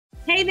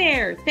Hey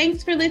there,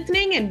 thanks for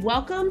listening and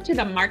welcome to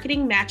the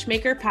Marketing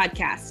Matchmaker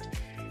podcast.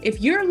 If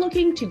you're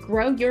looking to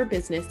grow your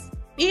business,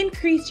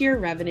 increase your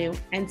revenue,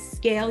 and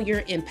scale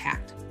your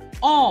impact,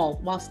 all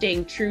while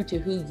staying true to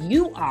who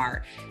you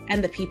are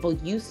and the people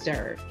you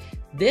serve,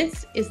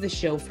 this is the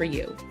show for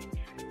you.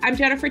 I'm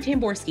Jennifer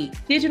Tamborski,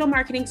 digital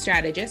marketing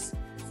strategist,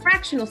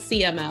 fractional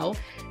CMO,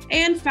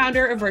 and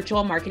founder of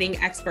Virtual Marketing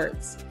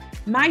Experts.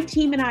 My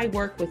team and I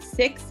work with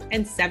 6-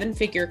 and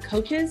 7-figure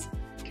coaches,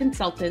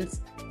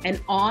 consultants, and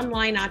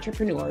online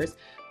entrepreneurs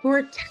who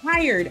are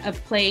tired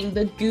of playing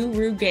the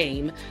guru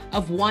game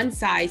of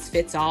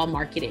one-size-fits-all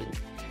marketing.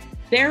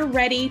 They're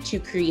ready to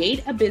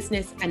create a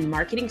business and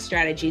marketing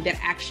strategy that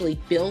actually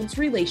builds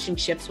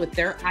relationships with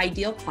their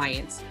ideal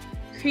clients,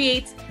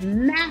 creates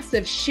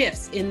massive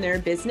shifts in their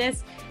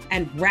business,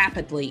 and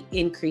rapidly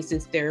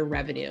increases their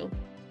revenue.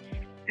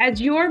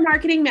 As your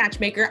marketing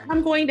matchmaker,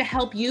 I'm going to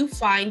help you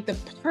find the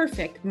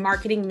perfect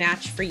marketing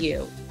match for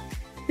you.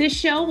 This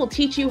show will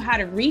teach you how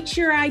to reach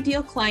your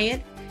ideal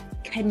client,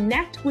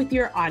 connect with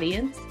your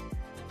audience,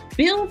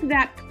 build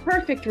that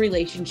perfect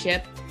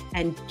relationship,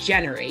 and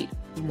generate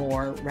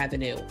more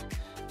revenue.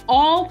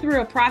 All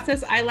through a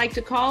process I like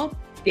to call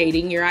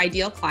dating your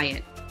ideal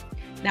client.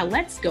 Now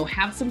let's go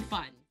have some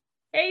fun.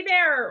 Hey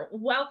there,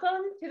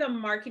 welcome to the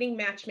Marketing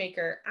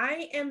Matchmaker.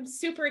 I am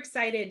super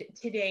excited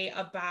today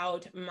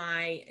about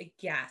my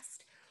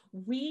guest.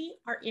 We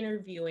are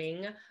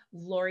interviewing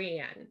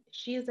Lorianne.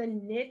 She is a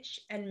niche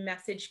and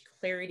message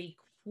clarity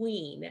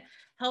queen,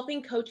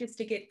 helping coaches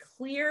to get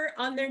clear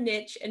on their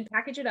niche and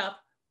package it up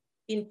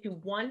into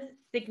one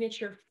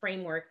signature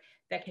framework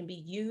that can be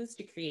used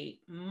to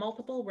create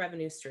multiple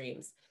revenue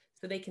streams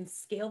so they can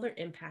scale their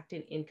impact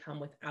and income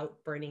without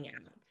burning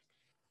out.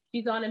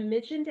 She's on a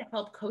mission to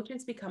help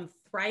coaches become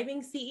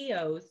thriving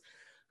CEOs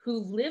who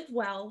live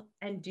well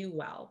and do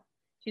well.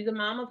 She's a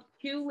mom of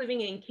 2 living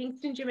in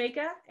Kingston,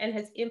 Jamaica, and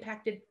has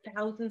impacted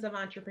thousands of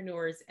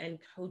entrepreneurs and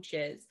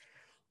coaches.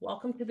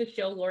 Welcome to the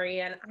show,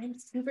 Lorianne. I'm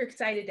super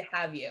excited to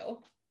have you.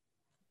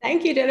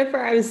 Thank you,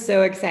 Jennifer. I'm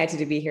so excited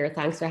to be here.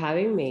 Thanks for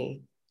having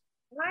me.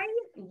 I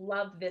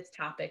love this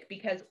topic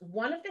because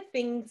one of the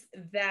things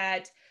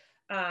that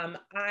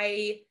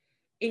I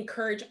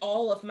encourage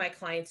all of my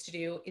clients to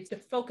do is to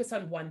focus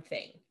on one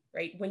thing,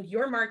 right? When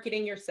you're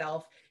marketing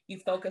yourself, you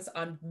focus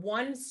on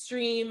one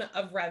stream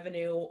of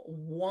revenue,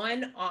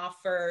 one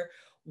offer,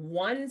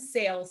 one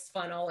sales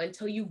funnel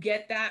until you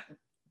get that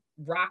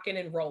rocking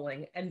and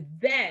rolling, and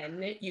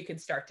then you can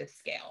start to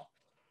scale.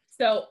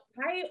 So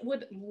I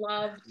would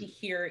love to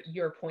hear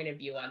your point of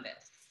view on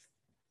this.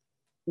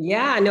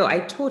 Yeah, no, I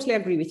totally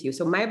agree with you.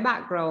 So my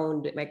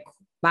background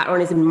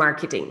is in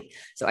marketing.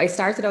 So I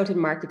started out in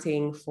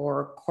marketing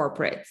for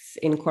corporates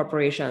in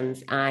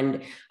corporations,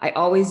 and I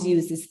always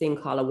use this thing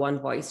called a one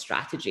voice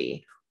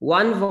strategy.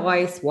 One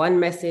voice, one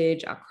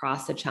message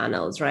across the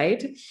channels,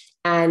 right?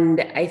 And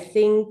I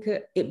think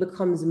it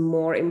becomes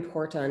more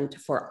important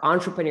for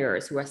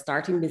entrepreneurs who are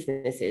starting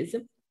businesses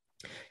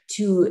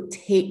to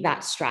take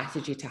that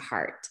strategy to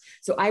heart.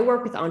 So I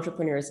work with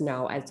entrepreneurs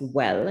now as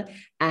well.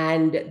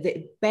 And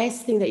the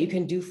best thing that you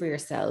can do for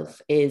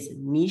yourself is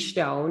niche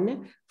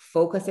down,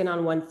 focus in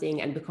on one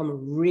thing, and become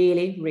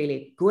really,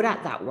 really good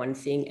at that one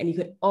thing. And you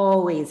could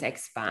always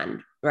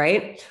expand,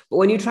 right? But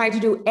when you try to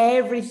do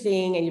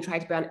everything and you try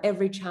to be on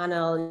every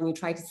channel and you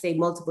try to say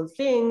multiple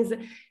things,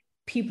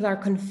 people are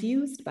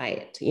confused by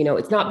it. You know,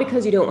 it's not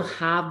because you don't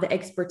have the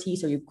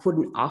expertise or you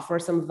couldn't offer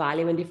some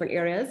value in different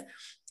areas,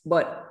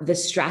 but the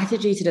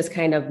strategy to just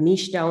kind of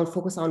niche down,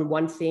 focus on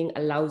one thing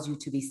allows you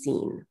to be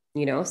seen,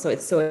 you know? So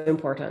it's so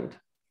important.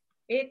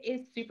 It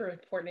is super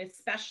important,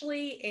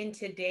 especially in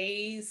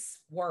today's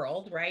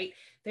world, right?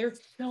 There's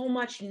so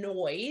much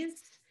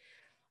noise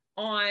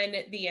on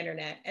the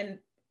internet, and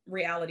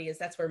reality is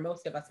that's where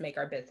most of us make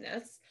our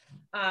business,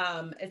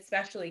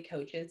 especially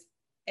coaches.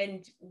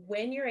 And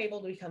when you're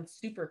able to become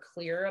super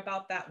clear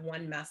about that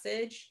one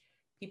message,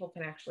 people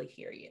can actually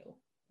hear you,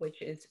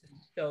 which is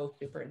so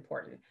super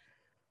important.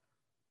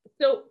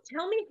 So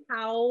tell me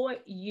how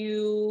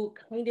you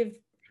kind of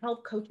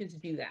help coaches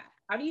do that.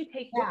 How do you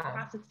what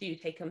process do you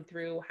take them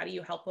through? How do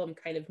you help them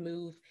kind of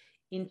move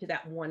into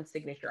that one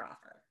signature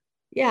offer?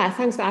 Yeah,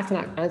 thanks for asking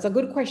that. It's a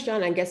good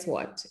question. And guess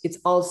what? It's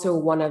also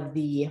one of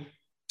the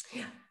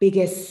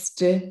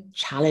biggest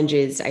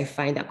challenges I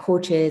find that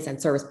coaches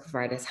and service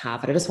providers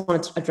have. And I just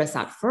wanted to address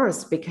that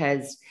first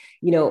because,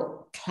 you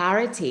know,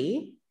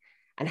 clarity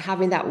and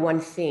having that one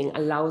thing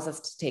allows us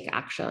to take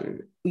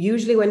action.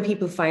 Usually when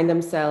people find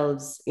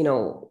themselves, you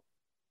know,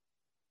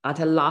 at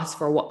a loss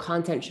for what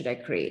content should I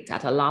create,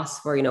 at a loss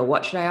for, you know,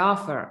 what should I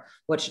offer?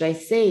 What should I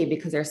say?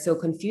 Because they're so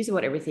confused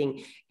about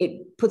everything.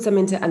 It puts them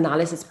into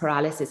analysis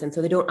paralysis. And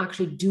so they don't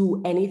actually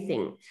do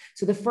anything.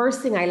 So the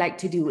first thing I like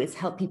to do is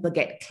help people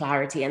get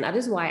clarity. And that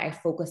is why I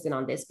focused in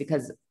on this,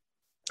 because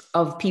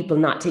of people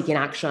not taking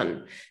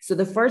action. So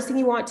the first thing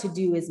you want to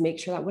do is make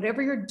sure that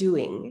whatever you're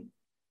doing,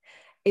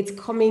 it's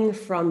coming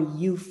from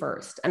you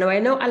first. And I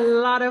know a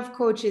lot of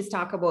coaches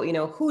talk about, you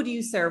know, who do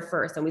you serve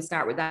first? And we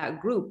start with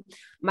that group.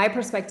 My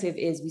perspective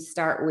is we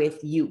start with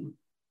you.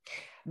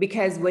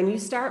 Because when you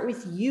start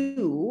with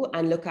you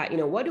and look at,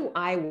 what do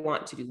I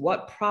want to do?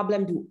 What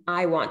problem do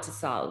I want to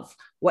solve?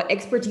 What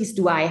expertise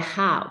do I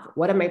have?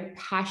 What am I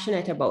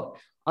passionate about?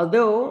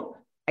 Although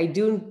I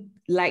do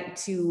like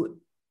to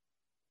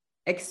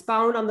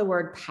expound on the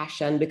word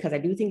passion because I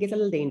do think it's a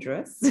little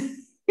dangerous.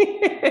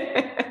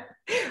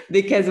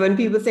 Because when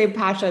people say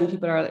passion,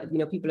 people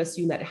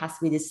assume that it has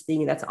to be this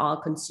thing that's all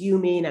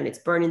consuming and it's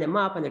burning them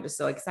up and they're just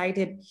so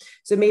excited.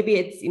 So maybe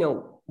it's,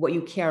 what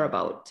you care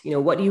about,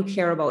 what do you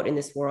care about in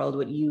this world?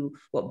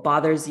 What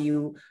bothers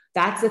you?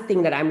 That's the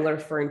thing that I'm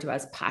referring to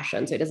as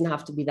passion. So it doesn't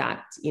have to be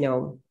that,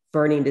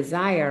 burning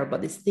desire,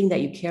 but this thing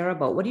that you care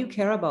about. What do you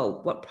care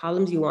about? What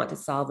problems you want to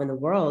solve in the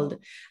world?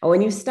 And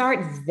when you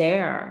start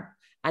there,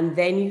 and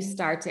then you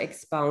start to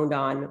expound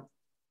on,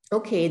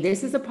 okay,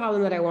 this is a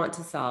problem that I want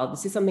to solve.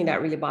 This is something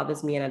that really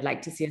bothers me and I'd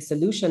like to see a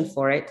solution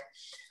for it.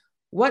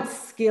 What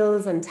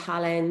skills and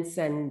talents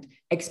and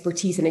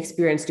expertise and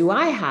experience do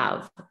I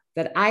have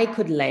that I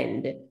could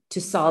lend to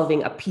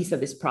solving a piece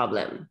of this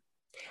problem?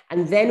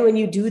 And then when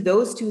you do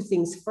those two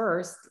things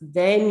first,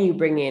 then you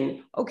bring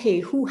in, okay,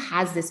 who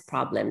has this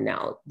problem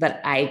now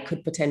that I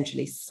could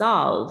potentially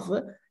solve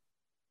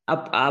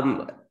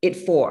it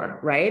for,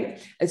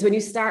 right? And so when you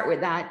start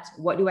with that,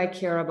 what do I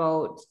care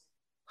about?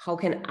 How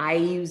can I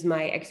use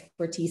my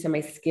expertise and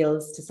my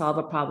skills to solve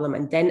a problem?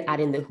 And then add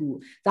in the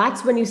who.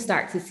 That's when you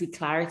start to see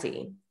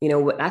clarity.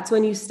 That's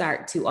when you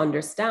start to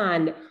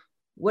understand,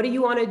 what do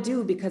you want to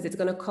do? Because it's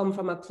going to come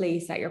from a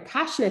place that you're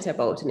passionate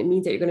about. And it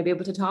means that you're going to be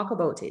able to talk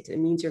about it. It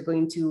means you're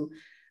going to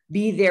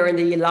be there in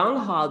the long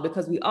haul,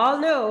 because we all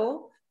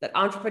know that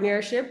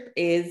entrepreneurship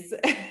is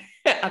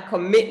a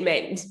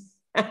commitment.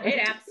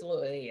 It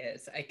absolutely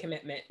is a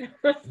commitment.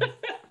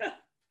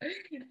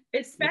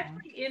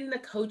 Especially in the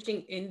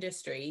coaching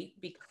industry,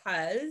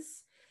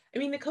 because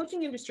the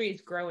coaching industry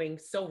is growing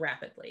so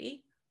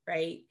rapidly,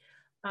 right?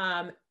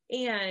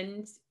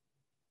 And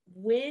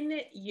when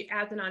you,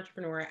 as an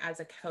entrepreneur, as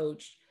a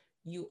coach,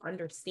 you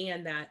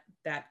understand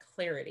that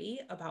clarity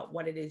about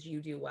what it is you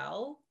do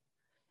well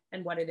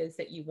and what it is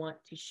that you want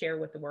to share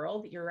with the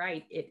world, you're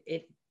right.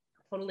 It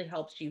totally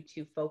helps you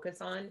to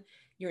focus on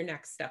your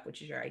next step,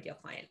 which is your ideal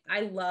client.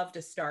 I love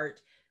to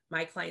start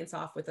my clients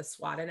off with a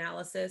SWOT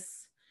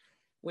analysis,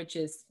 which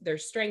is their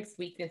strengths,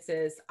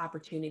 weaknesses,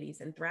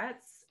 opportunities, and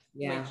threats,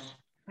 which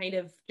kind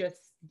of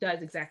just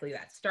does exactly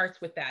that.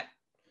 Starts with that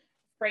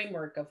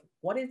framework of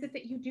what is it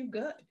that you do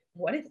good?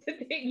 What is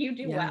it that you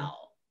do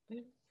well?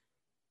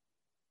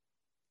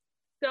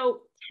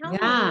 So tell me.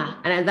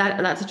 And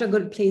that's such a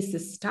good place to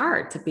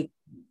start. Go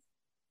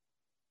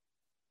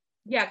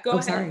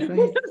ahead. Sorry, go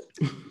ahead.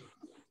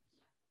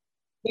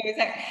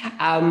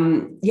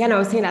 I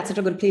was saying that's such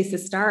a good place to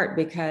start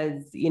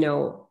because,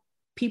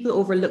 people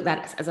overlook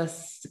that as a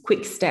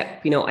quick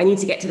step. I need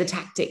to get to the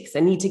tactics.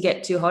 I need to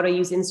get to how to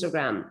use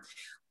Instagram.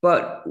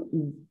 But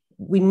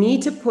we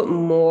need to put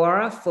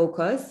more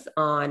focus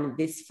on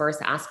this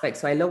first aspect.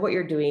 So I love what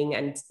you're doing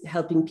and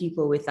helping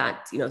people with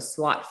that,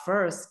 SWOT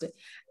first.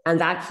 And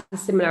that's the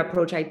similar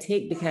approach I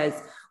take, because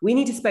we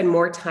need to spend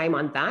more time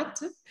on that.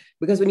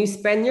 Because when you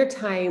spend your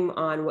time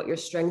on what your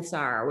strengths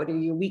are, what are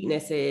your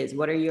weaknesses,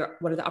 what are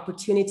the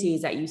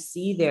opportunities that you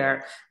see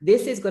there,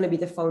 this is going to be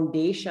the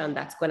foundation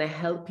that's going to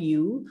help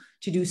you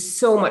to do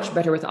so much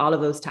better with all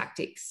of those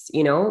tactics.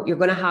 You're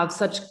going to have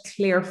such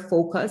clear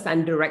focus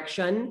and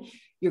direction.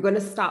 You're going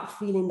to stop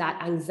feeling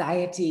that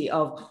anxiety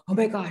of, oh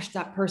my gosh,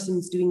 that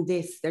person's doing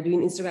this. They're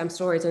doing Instagram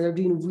stories and they're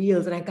doing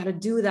reels and I got to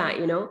do that,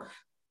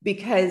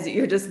 because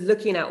you're just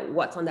looking at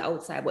what's on the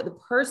outside. But the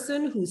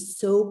person who's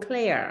so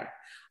clear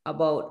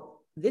about,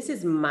 this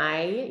is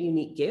my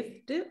unique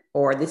gift,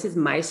 or this is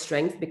my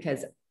strength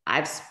because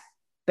I've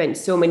spent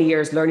so many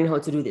years learning how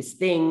to do this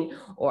thing,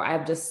 or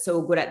I'm just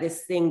so good at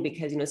this thing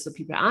because, so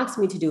people ask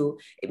me to do,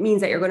 it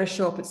means that you're going to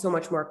show up with so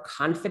much more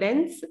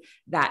confidence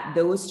that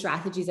those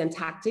strategies and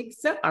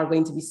tactics are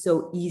going to be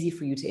so easy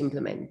for you to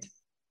implement.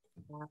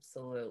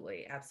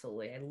 Absolutely.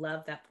 Absolutely. I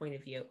love that point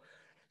of view.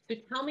 So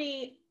tell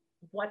me,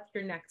 what's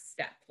your next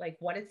step? Like,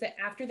 what is it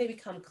after they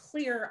become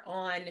clear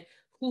on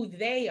who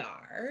they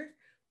are?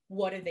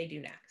 What do they do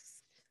next?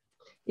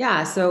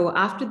 Yeah. So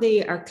after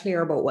they are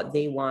clear about what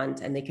they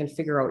want and they can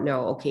figure out,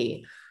 no,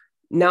 okay,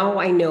 now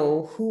I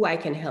know who I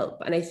can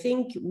help. And I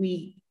think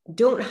we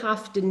don't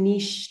have to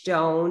niche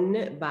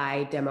down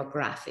by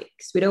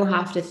demographics. We don't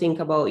have to think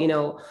about,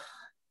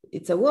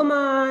 it's a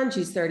woman,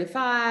 she's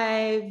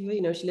 35,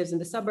 she lives in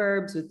the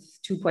suburbs with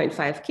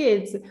 2.5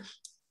 kids.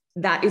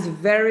 That is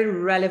very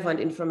relevant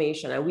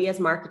information. And we as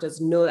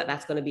marketers know that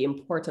that's going to be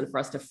important for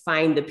us to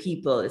find the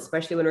people,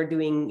 especially when we're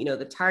doing,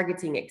 the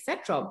targeting,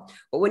 etc.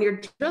 But when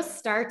you're just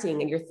starting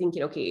and you're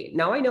thinking, okay,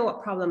 now I know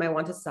what problem I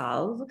want to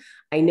solve.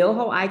 I know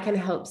how I can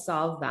help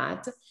solve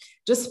that.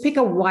 Just pick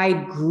a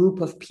wide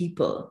group of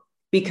people,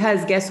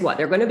 because guess what?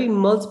 There are going to be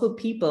multiple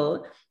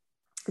people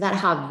that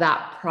have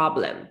that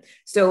problem.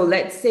 So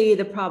let's say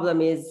the problem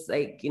is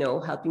like,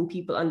 helping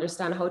people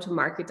understand how to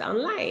market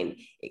online.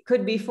 It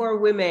could be for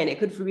women, it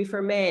could be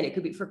for men, it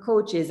could be for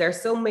coaches. There are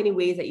so many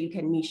ways that you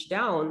can niche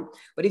down.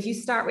 But if you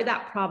start with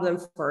that problem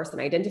first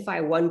and identify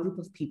one group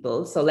of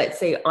people, so let's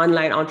say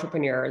online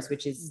entrepreneurs,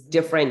 which is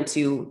different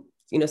to,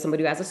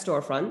 somebody who has a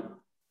storefront,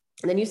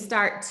 and then you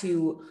start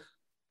to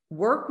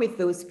work with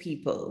those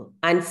people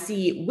and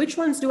see which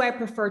ones do I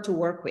prefer to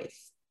work with,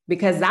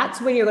 because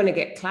that's when you're going to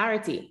get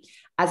clarity.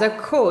 As a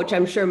coach,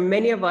 I'm sure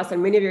many of us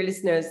and many of your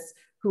listeners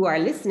who are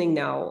listening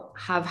now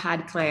have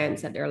had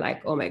clients that they're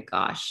like, oh my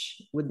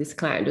gosh, would this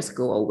client just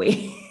go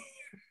away?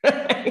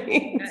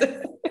 Right?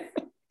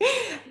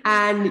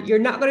 And you're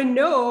not going to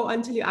know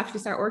until you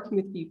actually start working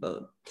with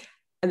people.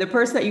 And the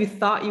person that you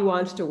thought you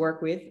wanted to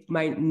work with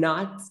might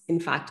not, in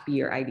fact, be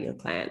your ideal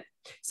client.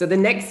 So the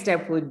next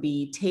step would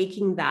be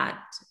taking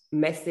that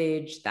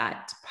message,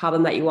 that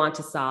problem that you want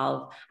to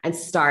solve, and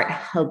start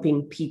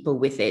helping people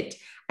with it.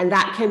 And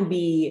that can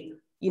be,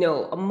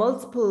 a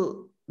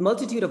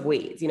multitude of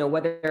ways,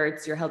 whether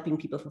it's you're helping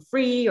people for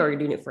free, or you're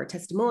doing it for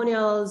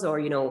testimonials, or,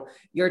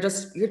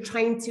 you're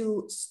trying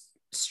to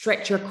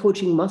stretch your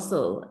coaching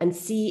muscle and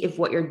see if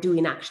what you're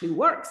doing actually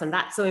works. And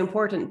that's so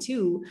important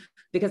too,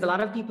 because a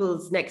lot of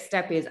people's next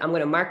step is, I'm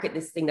going to market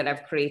this thing that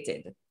I've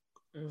created.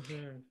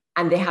 Mm-hmm.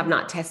 And they have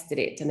not tested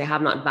it, and they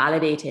have not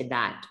validated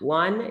that.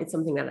 One, it's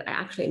something that I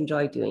actually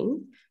enjoy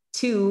doing.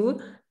 Two,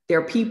 there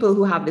are people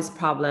who have this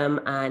problem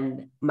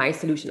and my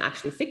solution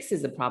actually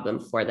fixes the problem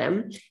for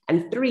them.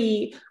 And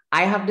three,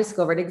 I have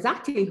discovered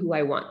exactly who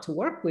I want to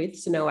work with.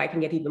 So now I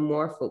can get even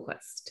more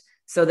focused.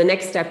 So the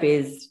next step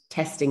is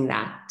testing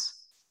that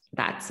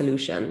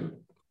solution.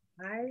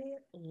 I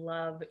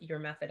love your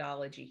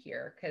methodology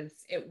here, because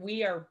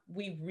we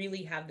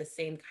really have the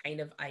same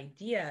kind of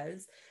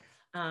ideas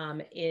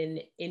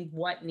in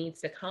what needs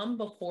to come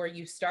before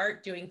you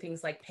start doing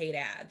things like paid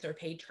ads or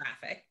paid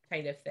traffic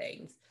kind of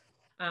things.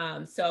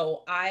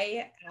 So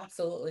I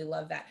absolutely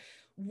love that.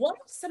 What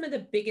are some of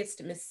the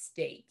biggest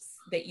mistakes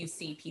that you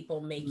see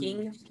people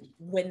making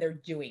when they're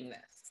doing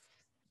this?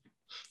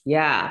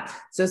 Yeah.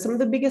 So some of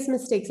the biggest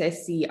mistakes I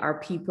see are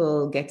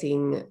people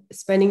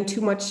spending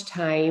too much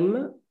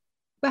time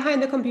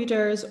behind the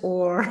computers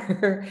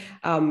or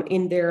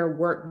in their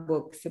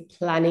workbooks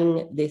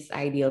planning this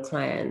ideal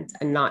client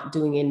and not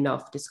doing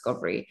enough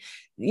discovery.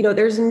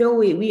 There's no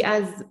way we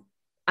as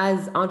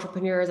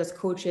entrepreneurs, as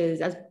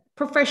coaches, as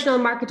professional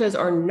marketers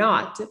or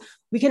not,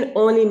 we can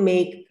only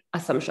make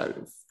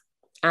assumptions.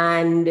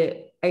 And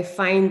I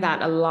find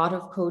that a lot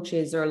of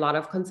coaches or a lot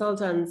of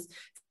consultants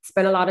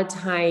spend a lot of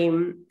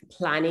time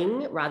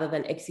planning rather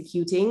than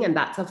executing. And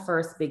that's a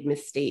first big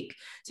mistake.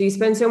 So you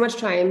spend so much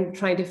time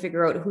trying to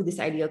figure out who this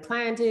ideal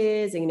client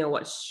is and,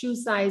 what shoe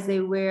size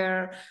they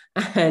wear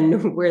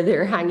and where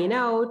they're hanging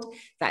out,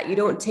 that you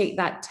don't take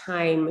that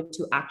time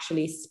to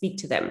actually speak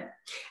to them.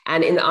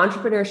 And in the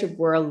entrepreneurship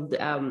world,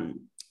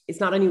 it's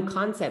not a new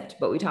concept,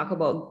 but we talk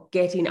about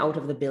getting out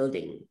of the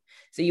building.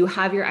 So you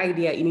have your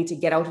idea, you need to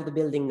get out of the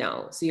building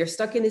now. So you're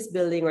stuck in this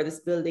building, or this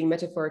building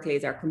metaphorically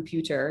is our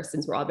computer,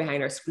 since we're all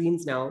behind our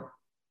screens now,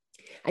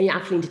 and you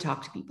actually need to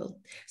talk to people.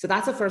 So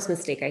that's the first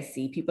mistake I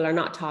see. People are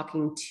not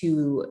talking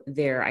to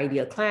their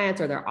ideal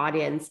clients or their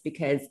audience,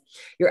 because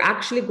you're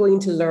actually going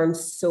to learn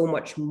so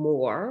much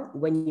more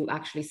when you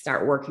actually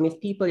start working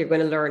with people. You're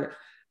going to learn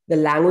the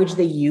language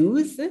they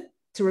use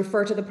to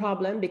refer to the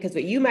problem, because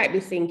what you might be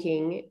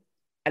thinking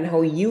and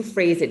how you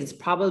phrase it is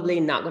probably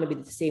not going to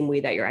be the same way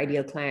that your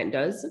ideal client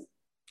does.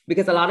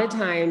 Because a lot of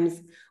times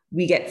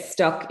we get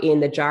stuck in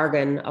the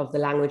jargon of the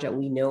language that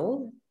we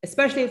know,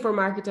 especially if we're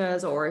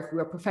marketers or if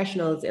we're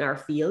professionals in our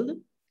field.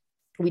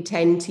 We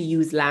tend to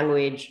use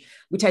language,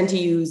 we tend to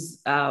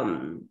use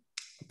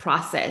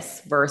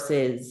process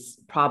versus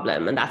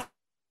problem. And that's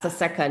a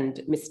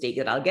second mistake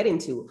that I'll get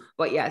into.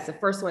 But yes, the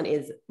first one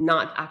is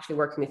not actually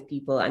working with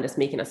people and just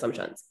making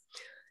assumptions.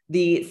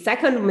 The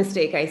second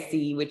mistake I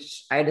see,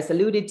 which I just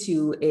alluded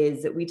to,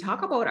 is that we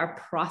talk about our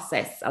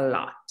process a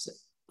lot,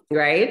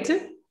 right?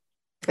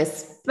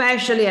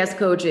 Especially as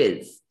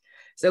coaches.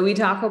 So we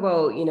talk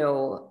about,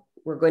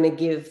 we're going to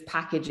give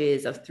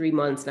packages of 3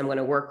 months and I'm going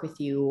to work with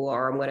you,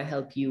 or I'm going to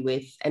help you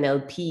with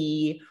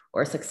NLP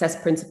or success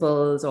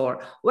principles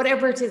or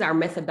whatever it is our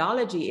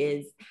methodology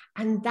is.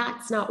 And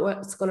that's not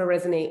what's going to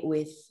resonate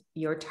with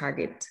your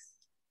target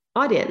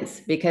audience,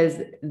 because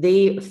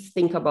they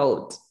think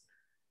about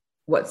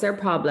what's their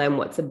problem,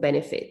 what's the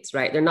benefits,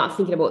 right? They're not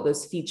thinking about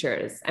those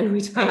features. And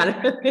we talk,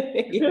 right.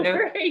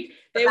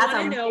 They want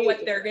to know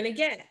what they're going to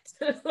get.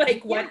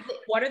 Like what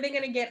are they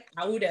going to get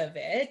out of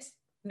it?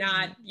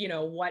 Not,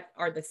 what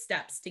are the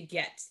steps to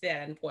get to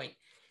that end point?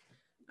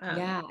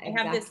 I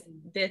have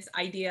this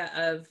idea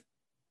of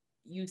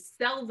you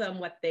sell them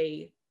what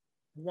they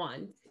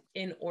want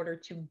in order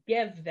to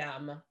give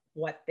them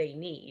what they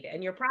need.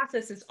 And your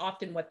process is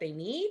often what they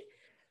need,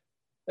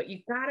 but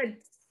you got to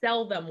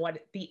sell them what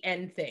the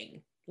end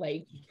thing,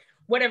 like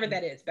whatever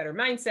that is, better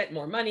mindset,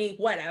 more money,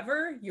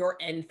 whatever your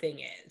end thing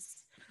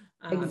is.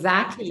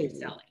 Exactly.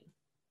 Selling.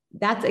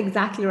 That's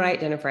exactly right,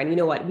 Jennifer. And you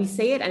know what? We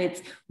say it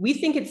and we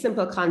think it's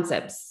simple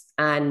concepts,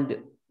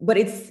 but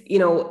it's,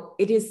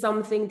 it is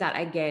something that,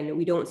 again,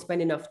 we don't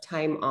spend enough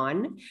time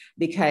on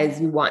because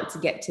we want to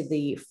get to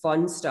the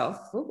fun stuff,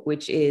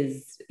 which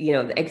is,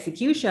 the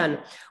execution.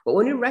 But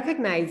when we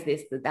recognize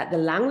this, that the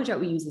language that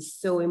we use is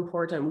so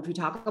important, when we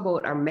talk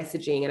about our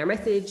messaging, and our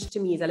message to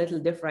me is a little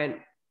different,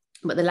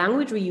 but the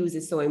language we use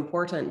is so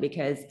important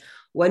because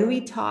when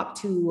we talk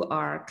to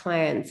our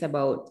clients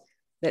about,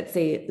 let's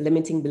say,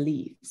 limiting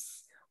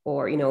beliefs,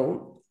 or,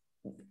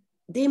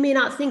 they may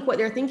not think what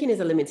they're thinking is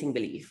a limiting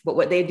belief, but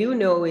what they do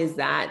know is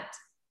that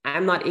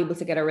I'm not able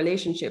to get a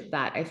relationship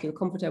that I feel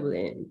comfortable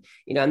in,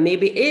 and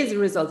maybe it is a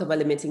result of a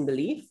limiting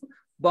belief,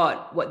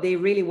 but what they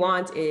really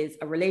want is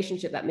a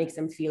relationship that makes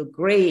them feel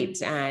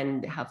great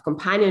and have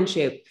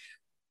companionship.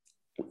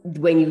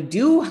 When you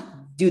do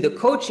the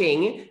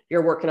coaching,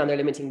 you're working on their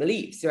limiting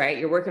beliefs, right?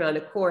 You're working on the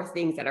core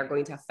things that are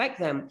going to affect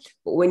them.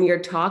 But when you're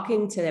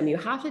talking to them, you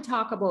have to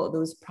talk about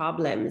those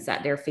problems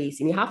that they're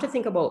facing. You have to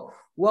think about,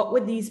 what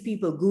would these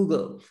people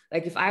Google?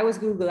 Like if I was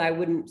Google, I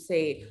wouldn't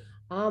say,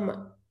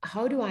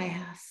 how do I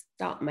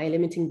stop my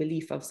limiting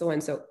belief of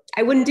so-and-so?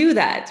 I wouldn't do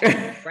that,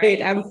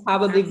 right? I'm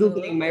probably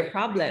Googling my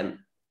problem.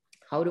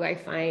 How do I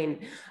find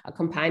a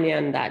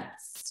companion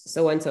that's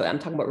so-and-so? I'm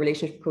talking about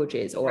relationship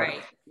coaches, or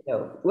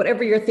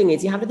whatever your thing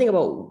is. You have to think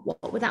about,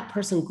 what would that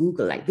person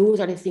Google? Like, those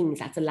are the things,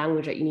 that's the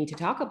language that you need to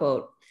talk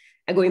about.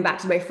 And going back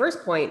to my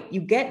first point, you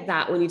get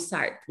that when you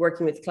start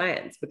working with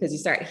clients, because you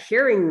start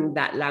hearing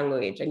that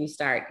language and you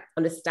start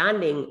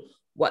understanding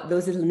what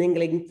those little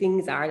niggling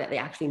things are that they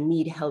actually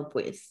need help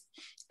with.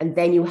 And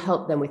then you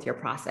help them with your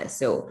process.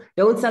 So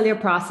don't sell your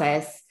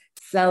process,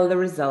 sell the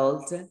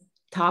result,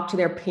 talk to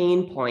their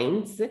pain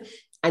points,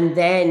 and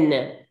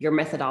then your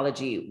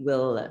methodology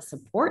will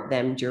support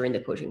them during the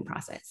coaching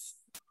process.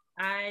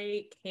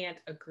 I can't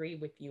agree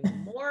with you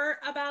more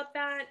about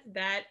that.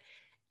 That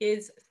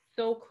is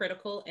so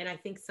critical. And I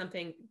think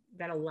something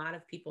that a lot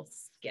of people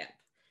skip.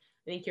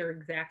 I think you're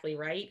exactly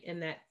right in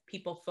that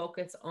people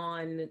focus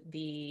on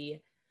the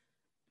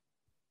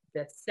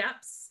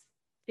steps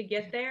to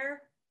get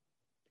there.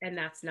 And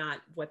that's not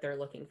what they're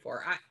looking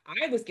for.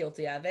 I was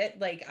guilty of it.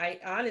 Like, I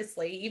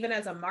honestly, even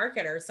as a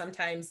marketer,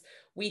 sometimes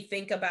we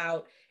think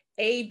about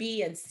A,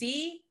 B, and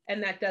C,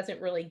 and that doesn't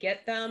really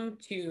get them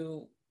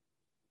to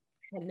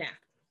connect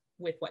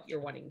with what you're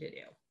wanting to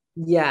do.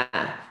 Yeah.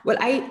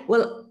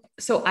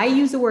 So I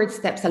use the word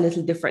steps a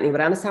little differently,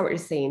 but I understand what you're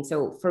saying.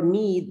 So for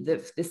me,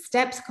 the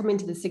steps come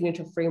into the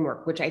signature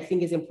framework, which I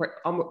think is important,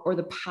 or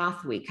the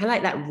pathway, kind of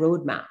like that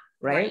roadmap,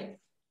 right?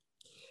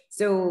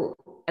 So,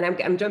 and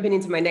I'm jumping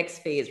into my next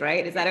phase,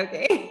 right? Is that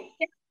okay?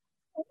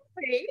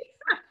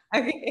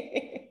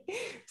 Okay.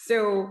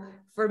 So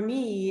for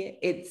me,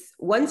 it's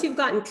once you've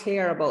gotten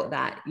clear about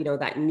that,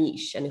 that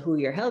niche and who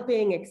you're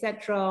helping,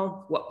 etc.,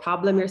 what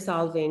problem you're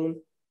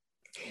solving,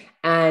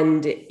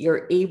 and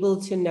you're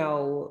able to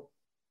now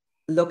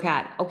look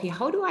at, okay,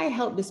 how do I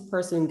help this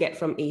person get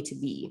from A to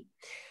B?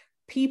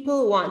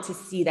 People want to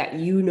see that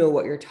you know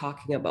what you're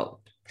talking about,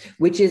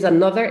 which is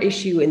another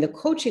issue in the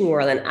coaching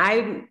world. And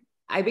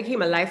I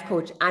became a life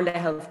coach and a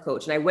health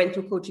coach, and I went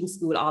through coaching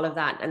school, all of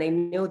that. And I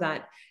know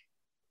that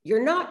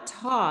you're not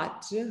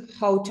taught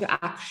how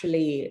to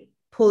actually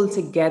pull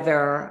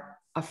together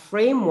a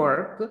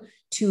framework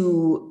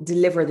to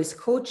deliver this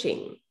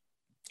coaching.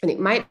 And it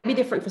might be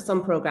different for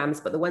some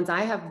programs, but the ones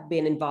I have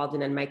been involved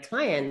in and my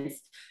clients,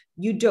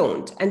 you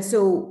don't. And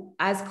so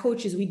as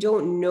coaches, we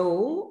don't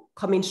know,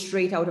 coming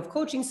straight out of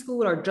coaching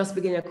school or just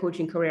beginning a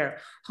coaching career,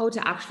 how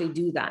to actually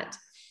do that.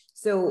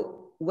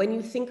 So when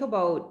you think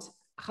about,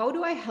 how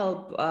do I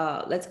help,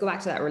 let's go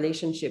back to that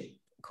relationship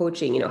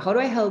coaching, how do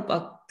I help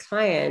a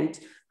client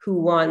who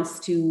wants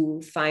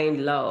to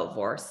find love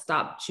or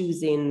stop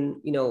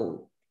choosing,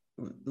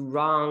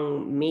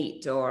 wrong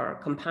mate or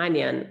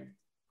companion,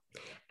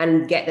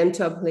 and get them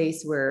to a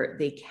place where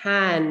they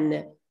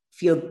can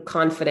feel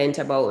confident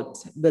about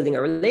building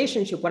a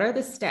relationship? What are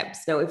the steps?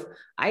 Now, if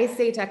I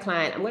say to a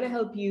client, I'm going to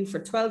help you for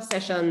 12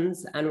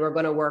 sessions and we're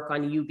going to work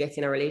on you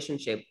getting a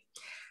relationship,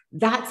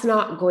 that's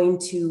not going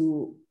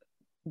to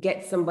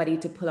get somebody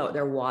to pull out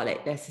their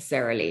wallet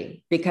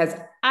necessarily, because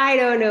I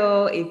don't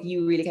know if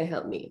you really can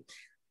help me.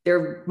 There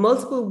are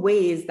multiple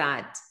ways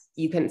that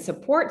you can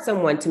support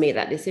someone to make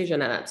that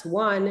decision. And that's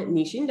one,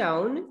 niching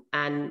down.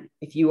 And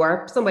if you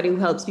are somebody who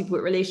helps people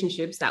with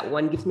relationships, that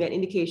one gives me an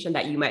indication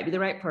that you might be the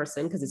right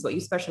person because it's what you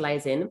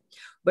specialize in.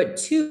 But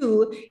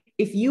two,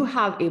 if you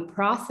have a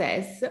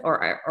process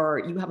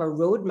or you have a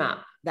roadmap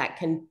that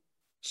can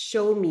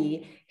show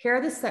me, here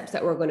are the steps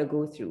that we're going to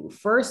go through.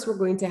 First, we're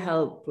going to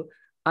help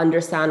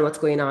understand what's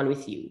going on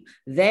with you.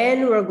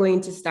 Then we're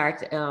going to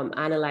start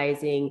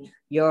analyzing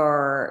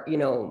your,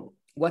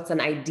 what's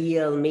an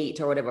ideal mate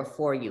or whatever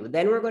for you.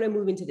 Then we're going to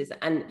move into this.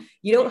 And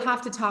you don't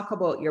have to talk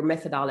about your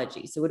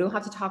methodology. So we don't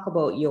have to talk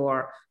about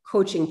your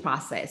coaching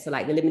process, so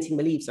like the limiting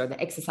beliefs or the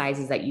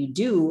exercises that you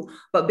do,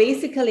 but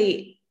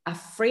basically a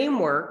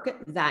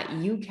framework that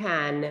you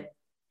can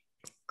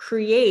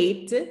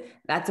create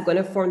that's going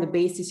to form the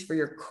basis for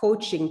your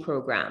coaching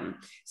program.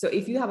 So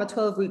if you have a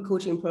 12-week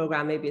coaching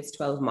program, maybe it's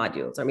 12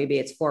 modules, or maybe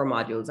it's 4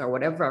 modules or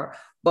whatever.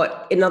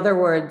 But in other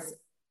words,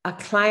 a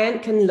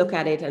client can look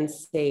at it and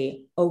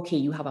say, okay,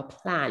 you have a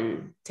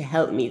plan to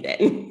help me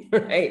then,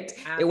 right?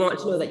 Absolutely. They want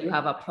to know that you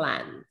have a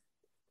plan.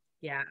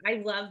 Yeah,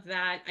 I love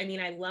that. I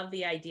mean, I love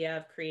the idea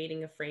of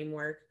creating a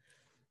framework.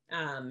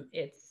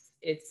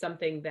 It's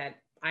something that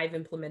I've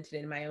implemented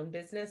in my own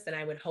business, and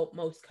I would hope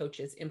most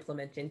coaches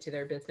implement into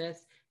their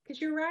business,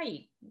 because you're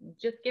right.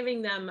 Just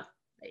giving them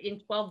in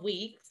 12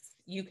 weeks,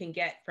 you can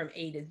get from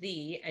A to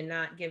Z, and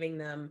not giving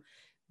them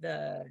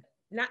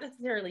not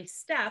necessarily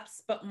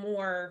steps, but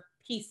more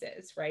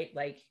pieces, right?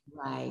 Like,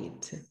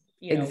 right.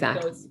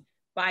 Exactly. Goes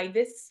by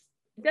this.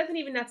 It doesn't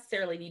even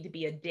necessarily need to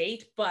be a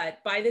date, but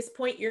by this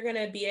point, you're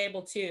going to be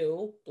able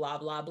to blah,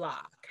 blah,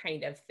 blah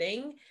kind of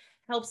thing.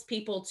 Helps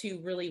people to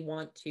really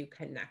want to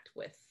connect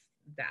with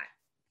that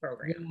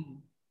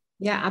program.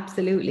 Yeah,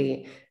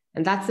 absolutely.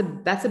 And that's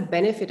a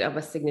benefit of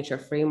a signature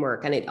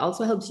framework. And it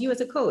also helps you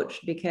as a coach,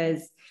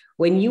 because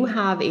when you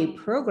have a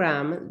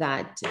program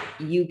that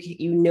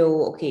you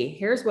know, okay,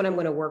 here's what I'm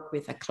going to work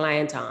with a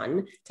client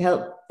on to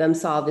help them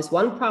solve this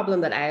one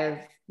problem that I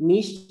have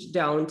niched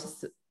down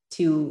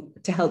to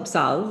help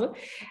solve.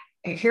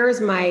 Here's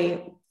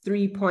my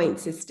 3-point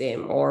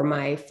system, or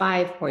my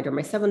 5-point, or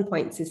my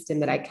 7-point system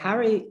that I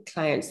carry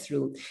clients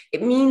through.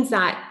 It means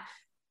that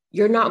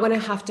you're not going to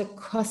have to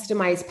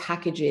customize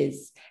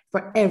packages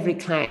for every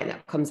client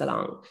that comes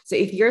along. So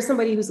if you're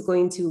somebody who's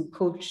going to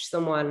coach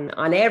someone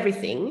on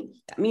everything,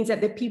 that means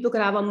that the people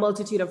could have a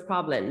multitude of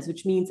problems,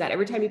 which means that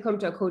every time you come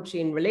to a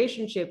coaching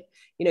relationship,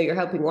 you're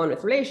helping one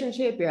with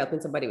relationship, you're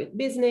helping somebody with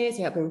business,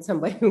 you're helping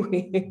somebody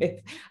with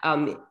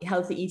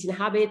healthy eating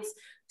habits.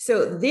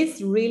 So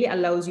this really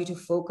allows you to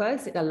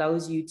focus. It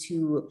allows you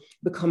to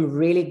become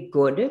really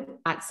good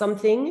at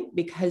something,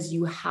 because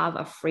you have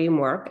a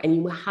framework and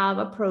you have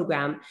a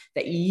program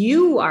that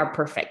you are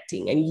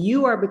perfecting and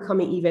you are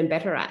becoming even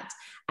better at.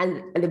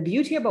 And the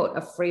beauty about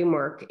a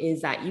framework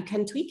is that you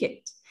can tweak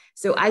it.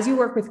 So as you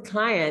work with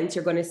clients,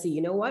 you're going to see,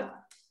 you know what?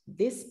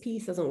 This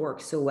piece doesn't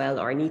work so well,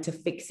 or I need to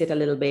fix it a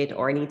little bit,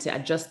 or I need to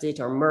adjust it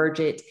or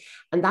merge it.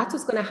 And that's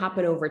what's going to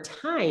happen over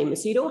time.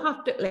 So you don't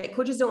have to,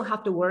 coaches don't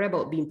have to worry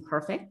about being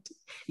perfect.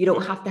 You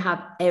don't have to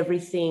have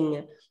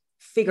everything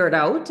figured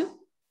out.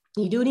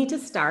 You do need to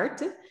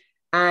start.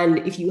 And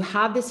if you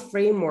have this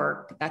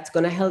framework that's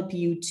going to help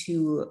you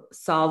to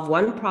solve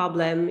one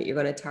problem, you're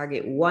going to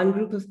target one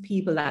group of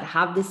people that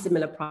have this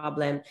similar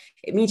problem.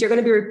 It means you're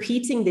going to be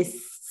repeating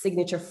this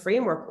signature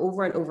framework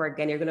over and over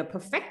again. You're going to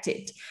perfect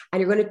it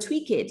and you're going to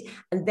tweak it,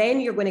 and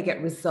then you're going to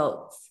get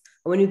results.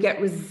 And when you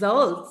get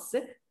results,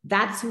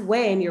 that's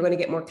when you're going to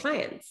get more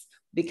clients.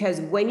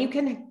 Because when you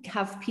can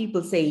have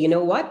people say, you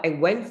know what, I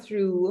went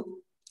through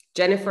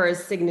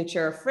Jennifer's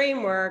signature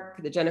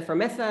framework, the Jennifer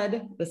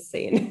method, was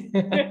saying,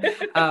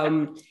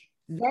 then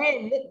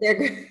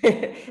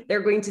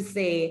they're going to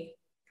say,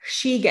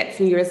 she gets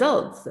me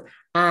results.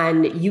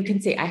 And you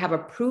can say, I have a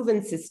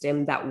proven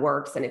system that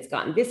works, and it's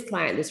gotten this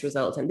client this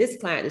result, and this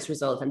client this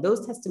result. And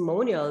those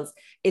testimonials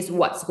is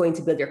what's going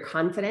to build your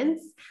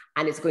confidence,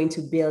 and it's going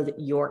to build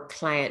your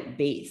client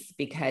base,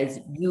 because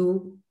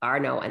you are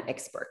now an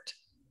expert.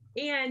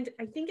 And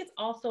I think it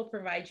also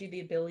provides you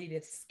the ability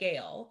to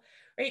scale,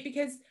 right?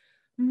 Because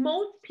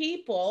most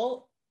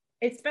people,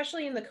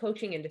 especially in the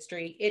coaching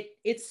industry,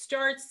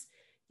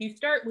 you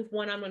start with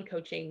one-on-one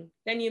coaching,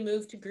 then you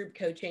move to group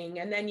coaching,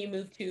 and then you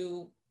move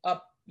to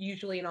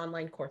usually an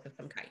online course of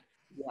some kind.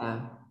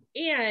 Yeah.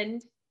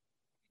 And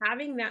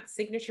having that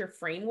signature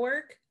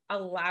framework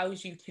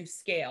allows you to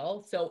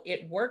scale. So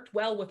it worked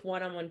well with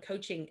one-on-one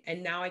coaching,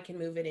 and now I can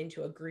move it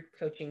into a group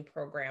coaching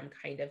program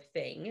kind of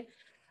thing.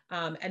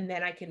 And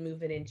then I can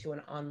move it into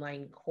an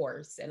online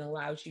course, and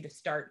allows you to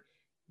start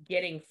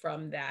getting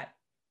from that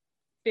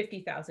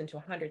 50,000 to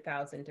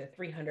 100,000 to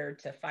 300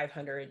 to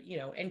 500,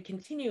 and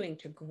continuing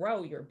to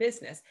grow your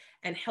business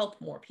and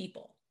help more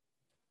people.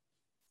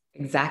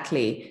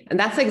 Exactly. And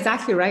that's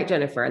exactly right,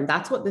 Jennifer. And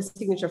that's what the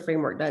signature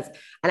framework does.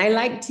 And I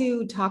like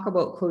to talk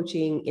about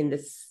coaching in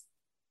this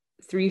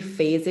 3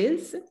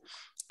 phases.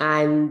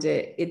 And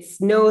it's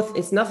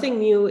nothing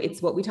new.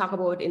 It's what we talk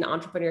about in the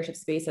entrepreneurship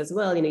space as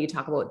well. You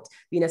talk about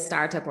being a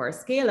startup or a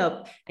scale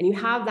up, and you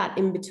have that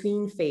in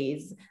between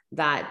phase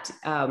that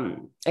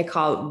I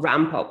call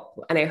ramp up.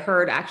 And I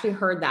actually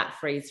heard that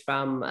phrase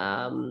from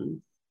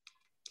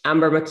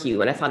Amber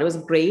McHugh, and I thought it was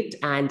great,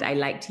 and I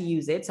like to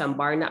use it. So I'm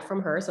borrowing that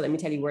from her. So let me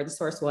tell you where the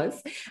source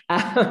was.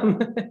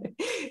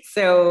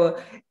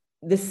 So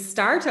the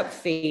startup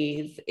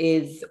phase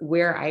is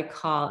where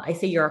I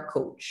say you're a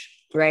coach,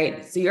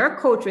 right? So you're a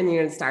coach when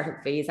you're in the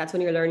startup phase. That's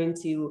when you're learning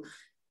to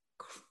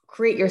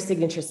create your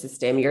signature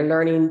system.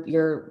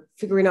 You're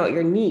figuring out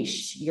your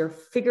niche. You're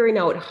figuring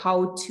out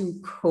how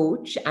to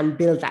coach and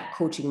build that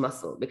coaching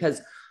muscle,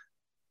 because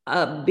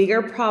a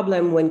bigger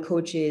problem when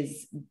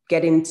coaches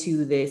get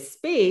into this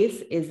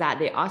space is that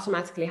they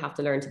automatically have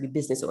to learn to be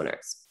business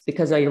owners.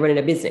 because now you're running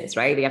a business,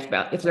 right? You have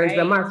to learn to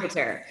be a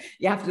marketer.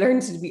 You have to learn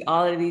to be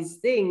all of these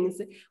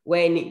things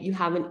when you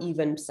haven't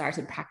even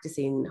started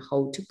practicing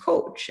how to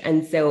coach.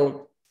 And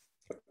so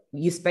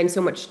you spend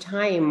so much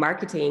time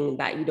marketing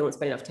that you don't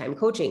spend enough time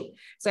coaching.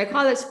 So I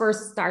call this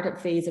first startup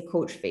phase a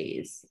coach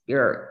phase.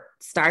 You're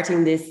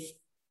starting this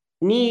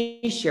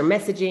niche, your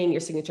messaging,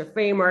 your signature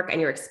framework, and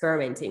you're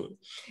experimenting.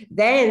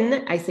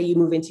 Then I say you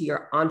move into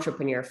your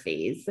entrepreneur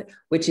phase,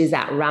 which is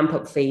that ramp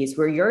up phase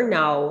where you're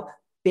now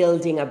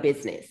building a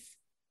business.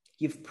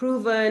 You've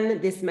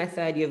proven this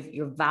method,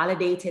 you've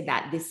validated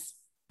that this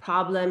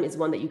problem is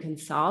one that you can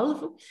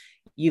solve.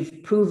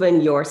 You've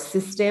proven your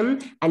system,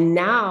 and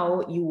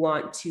now you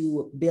want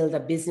to build a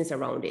business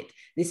around it.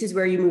 This is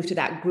where you move to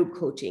that group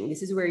coaching.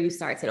 This is where you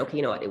start saying, okay,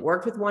 you know what, it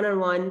worked with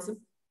one-on-ones.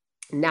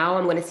 Now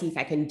I'm going to see if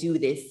I can do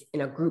this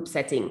in a group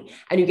setting,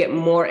 and you get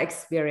more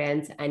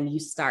experience and you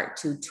start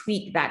to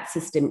tweak that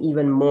system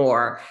even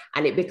more.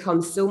 And it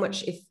becomes so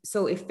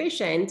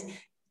efficient.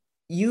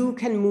 You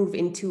can move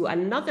into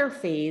another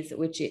phase,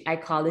 which I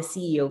call the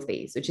CEO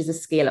phase, which is a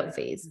scale-up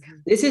phase. Mm-hmm.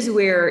 This is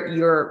where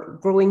you're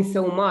growing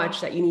so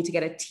much that you need to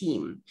get a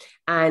team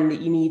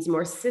and you need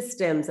more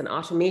systems and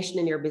automation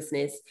in your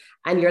business.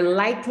 And you're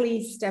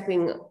likely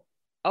stepping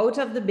out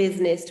of the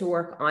business to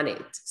work on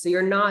it. So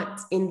you're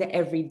not in the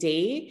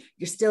everyday,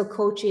 you're still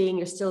coaching,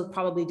 you're still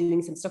probably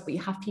doing some stuff, but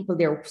you have people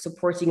there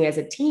supporting you as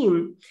a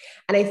team.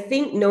 And I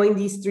think knowing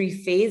these three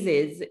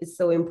phases is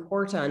so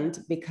important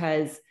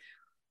because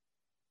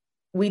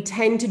we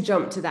tend to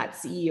jump to that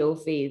CEO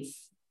phase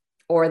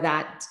or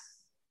that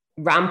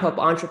ramp up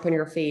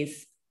entrepreneur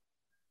phase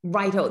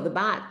right out the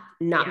bat,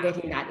 not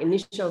getting that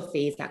initial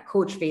phase, that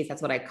coach phase,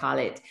 that's what I call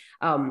it,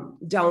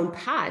 down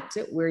pat,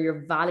 where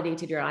you've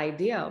validated your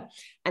idea.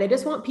 And I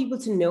just want people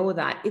to know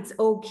that it's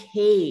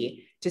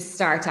okay to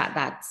start at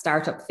that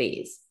startup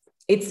phase.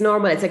 It's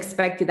normal, it's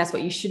expected, that's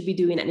what you should be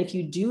doing. And if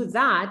you do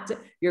that,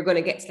 you're going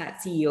to get to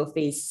that CEO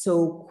phase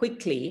so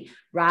quickly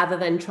rather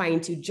than trying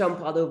to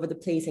jump all over the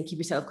place and keep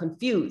yourself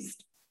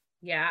confused.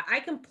 Yeah, I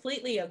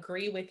completely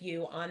agree with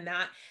you on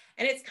that.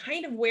 And it's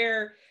kind of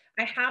where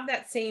I have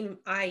that same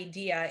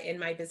idea in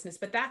my business,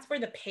 but that's where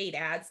the paid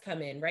ads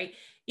come in, right?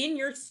 In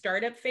your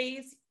startup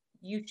phase,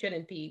 you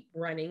shouldn't be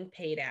running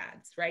paid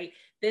ads, right?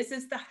 This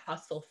is the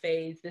hustle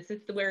phase. This is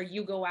where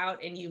you go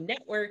out and you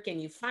network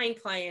and you find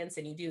clients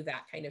and you do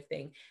that kind of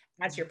thing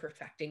as you're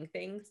perfecting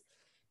things.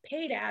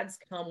 Paid ads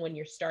come when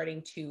you're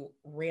starting to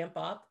ramp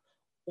up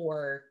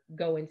or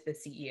go into the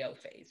CEO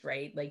phase,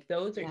 right? Like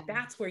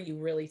that's where you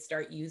really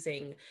start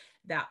using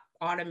that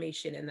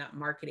automation and that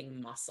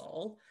marketing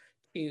muscle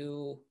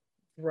to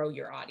grow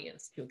your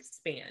audience, to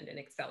expand and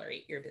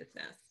accelerate your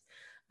business.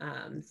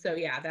 So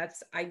yeah,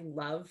 I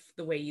love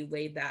the way you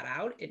laid that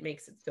out. It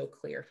makes it so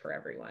clear for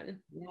everyone.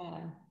 Yeah.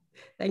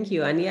 Thank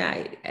you. And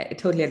yeah, I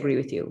totally agree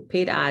with you.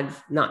 Paid ads,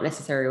 not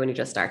necessary when you're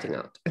just starting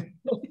out.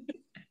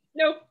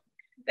 Nope.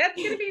 That's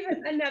going to be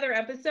another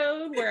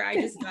episode where I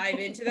just dive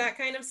into that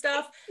kind of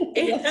stuff.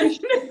 Because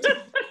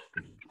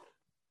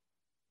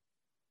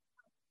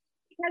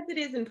it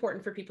is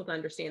important for people to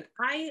understand.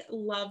 I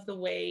love the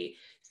way,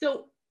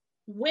 so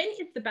when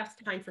is the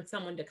best time for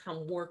someone to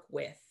come work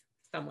with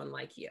someone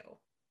like you?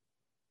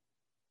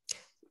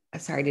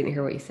 Sorry, I didn't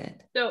hear what you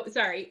said. So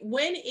sorry,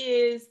 when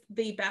is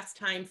the best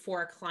time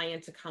for a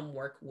client to come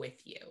work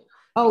with you?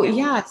 Oh,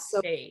 yeah.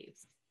 So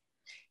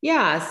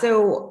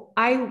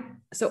I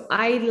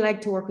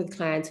like to work with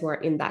clients who are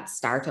in that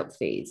startup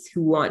phase,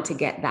 who want to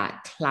get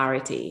that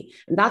clarity.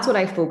 And that's what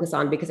I focus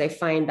on, because I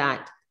find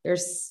that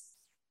there's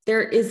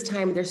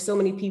so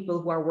many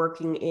people who are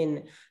working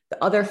in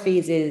the other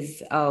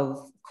phases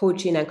of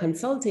coaching and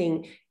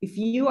consulting. If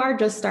you are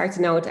just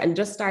starting out,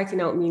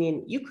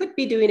 meaning you could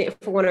be doing it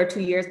for 1 or 2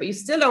 years, but you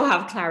still don't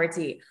have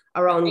clarity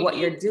around what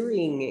you're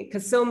doing,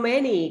 because so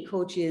many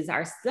coaches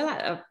are still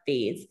at a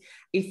phase.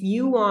 If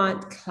you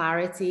want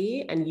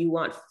clarity and you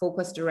want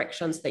focused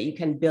directions so that you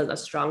can build a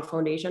strong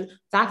foundation,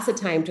 that's the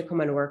time to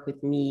come and work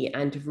with me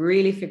and to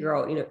really figure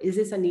out, is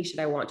this a niche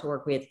that I want to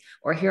work with?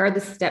 Or here are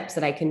the steps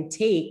that I can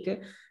take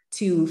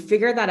to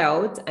figure that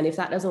out. And if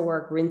that doesn't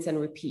work, rinse and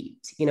repeat,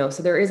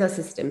 so there is a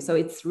system. So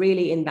it's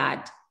really in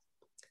that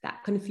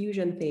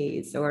confusion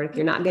phase, or if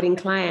you're not getting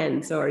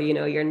clients, or,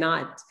 you're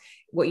not,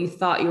 what you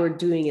thought you were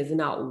doing is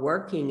not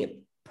working,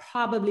 it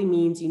probably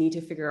means you need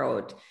to figure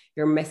out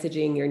your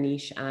messaging, your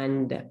niche,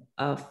 and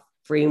a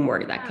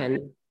framework that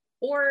can.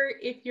 Or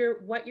if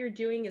what you're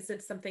doing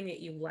isn't something that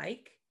you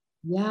like.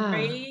 Yeah.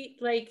 Right?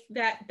 Like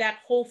that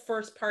whole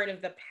first part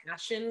of the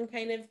passion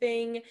kind of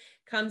thing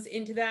comes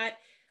into that.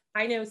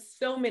 I know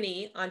so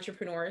many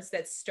entrepreneurs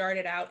that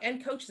started out,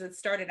 and coaches that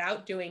started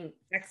out doing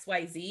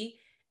XYZ.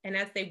 And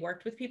as they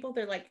worked with people,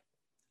 they're like,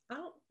 I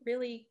don't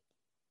really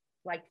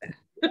like that.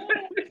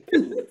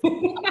 You've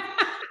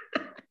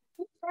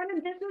been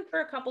in business for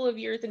a couple of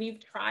years and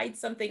you've tried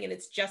something and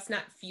it's just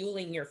not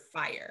fueling your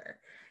fire,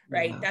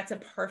 right? Yeah. That's a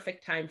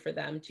perfect time for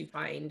them to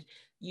find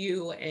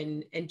you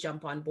and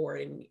jump on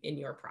board in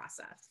your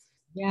process.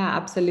 Yeah,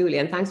 absolutely.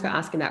 And thanks for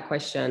asking that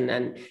question.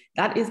 And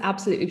that is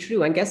absolutely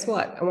true. And guess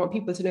what? I want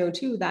people to know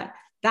too, that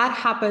That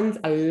happens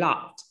a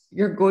lot.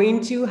 You're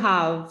going to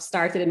have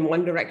started in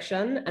one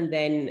direction and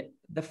then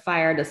the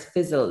fire just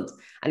fizzled.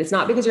 And it's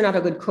not because you're not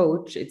a good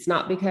coach. It's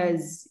not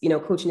because,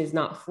 coaching is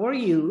not for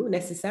you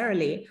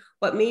necessarily,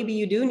 but maybe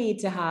you do need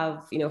to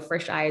have,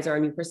 fresh eyes or a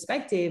new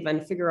perspective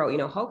and figure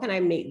out, how can I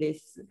make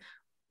this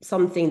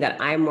something that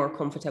I'm more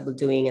comfortable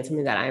doing and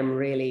something that I'm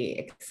really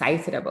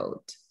excited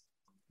about.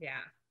 Yeah,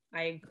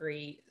 I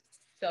agree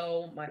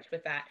so much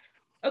with that.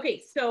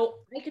 Okay, so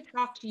I could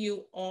talk to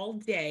you all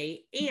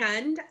day,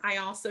 and I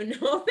also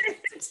know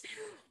that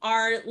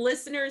our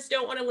listeners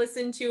don't want to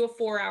listen to a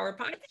 4-hour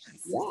podcast.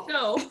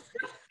 Yeah.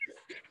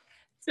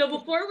 So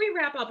before we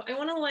wrap up, I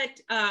want to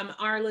let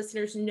our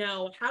listeners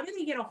know, how do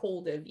they get a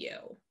hold of you?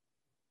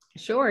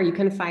 Sure. You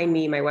can find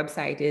me. My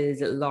website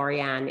is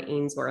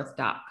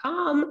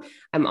laurianneainsworth.com.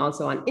 I'm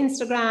also on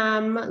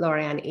Instagram,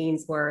 Laurianne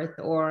Ainsworth,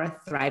 or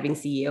Thriving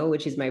CEO,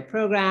 which is my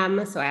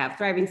program. So I have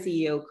Thriving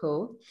CEO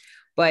Co.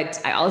 But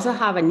I also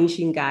have a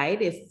niching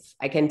guide. If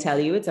I can tell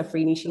you, it's a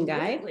free niching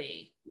guide.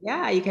 Really?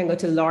 Yeah, you can go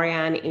to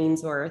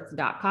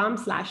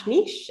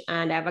laurianneainsworth.com/niche.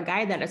 And I have a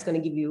guide that is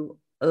going to give you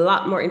a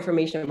lot more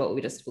information about what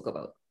we just spoke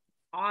about.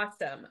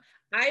 Awesome.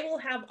 I will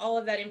have all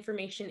of that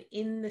information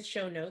in the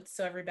show notes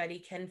so everybody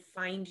can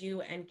find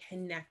you and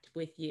connect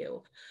with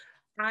you.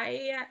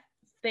 I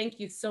thank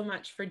you so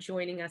much for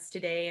joining us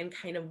today and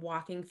kind of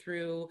walking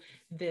through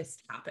this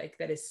topic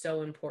that is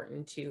so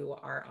important to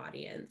our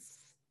audience.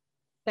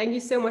 Thank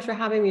you so much for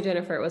having me,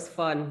 Jennifer. It was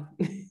fun.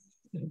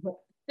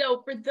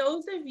 So for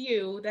those of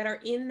you that are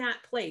in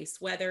that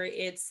place, whether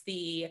it's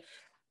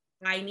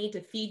I need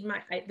to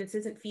this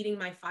isn't feeding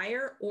my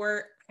fire,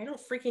 or I don't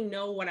freaking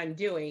know what I'm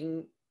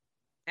doing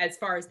as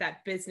far as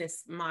that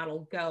business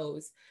model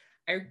goes,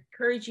 I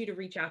encourage you to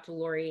reach out to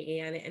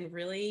Laurianne and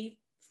really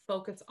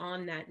focus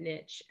on that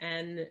niche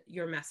and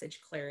your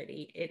message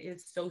clarity. It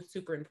is so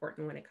super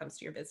important when it comes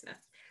to your business.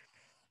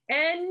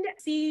 And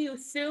see you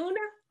soon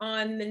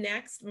on the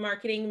next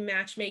Marketing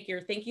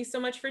Matchmaker. Thank you so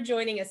much for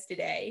joining us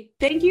today.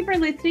 Thank you for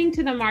listening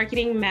to the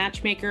Marketing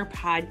Matchmaker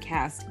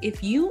podcast.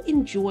 If you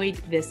enjoyed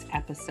this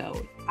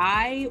episode,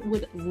 I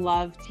would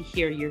love to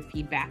hear your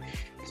feedback.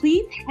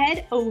 Please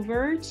head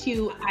over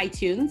to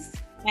iTunes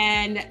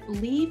and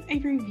leave a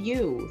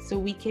review so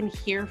we can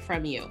hear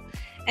from you.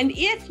 And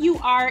if you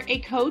are a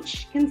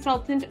coach,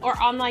 consultant, or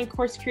online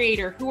course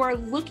creator who are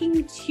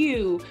looking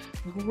to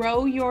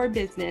grow your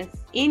business,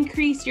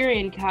 increase your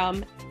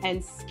income,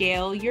 and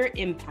scale your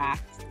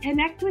impact,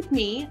 connect with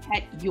me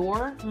at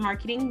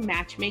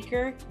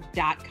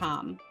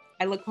yourmarketingmatchmaker.com.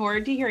 I look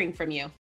forward to hearing from you.